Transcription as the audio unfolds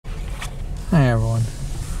Hi everyone.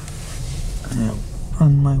 I am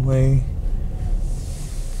on my way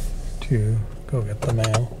to go get the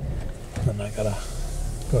mail. And then I gotta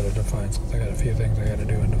go to Defiance because I got a few things I gotta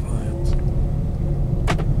do in Defiance.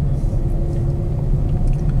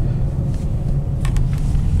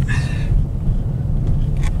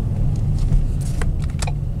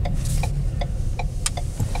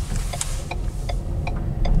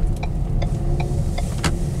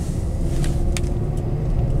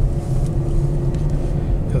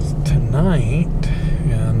 Tonight,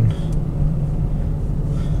 in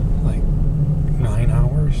like 9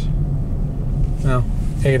 hours, no,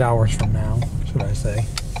 8 hours from now, should I say,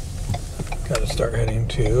 gotta start heading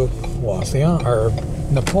to Wasion, or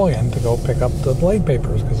Napoleon, to go pick up the blade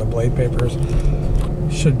papers, because the blade papers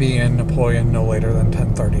should be in Napoleon no later than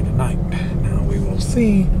 10:30 tonight. Now we will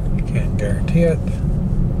see, can't guarantee it,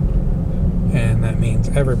 and that means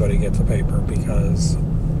everybody gets a paper, because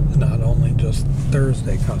not only just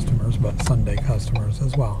Thursday customers, but Sunday customers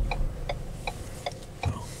as well.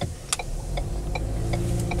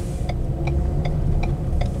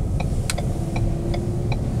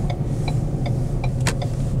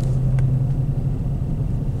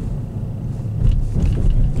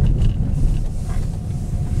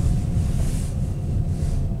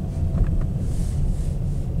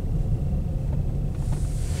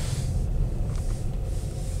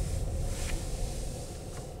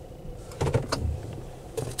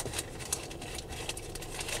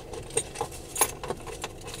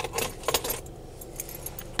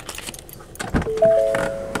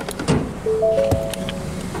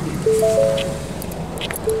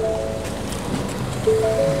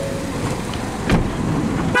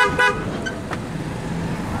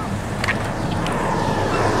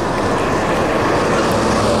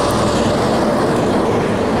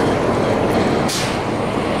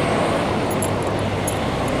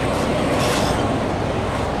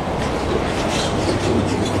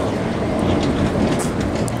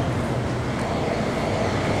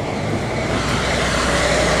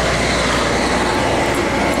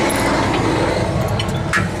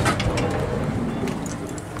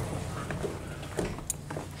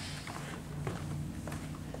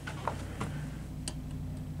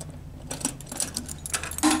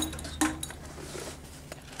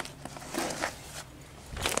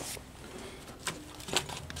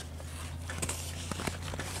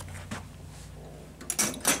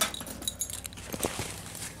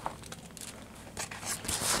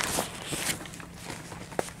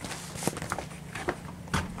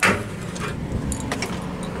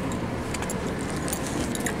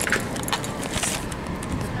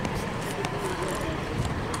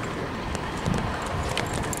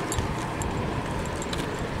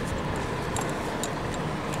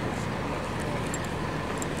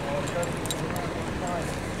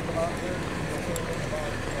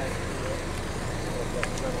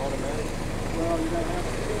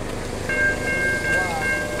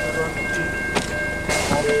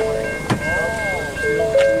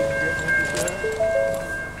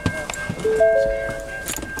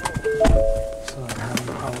 So I'm having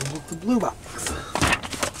problems with the blue box.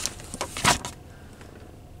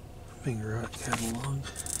 Finger out catalog.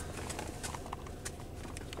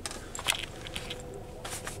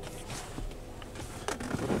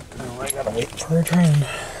 Now I gotta wait for a train.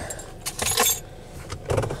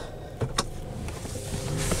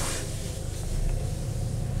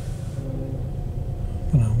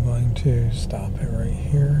 And I'm going to stop it right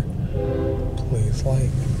here. Please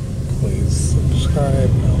like, please subscribe,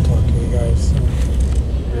 and I'll talk to you guys soon.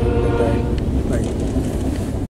 Have a good day. Bye.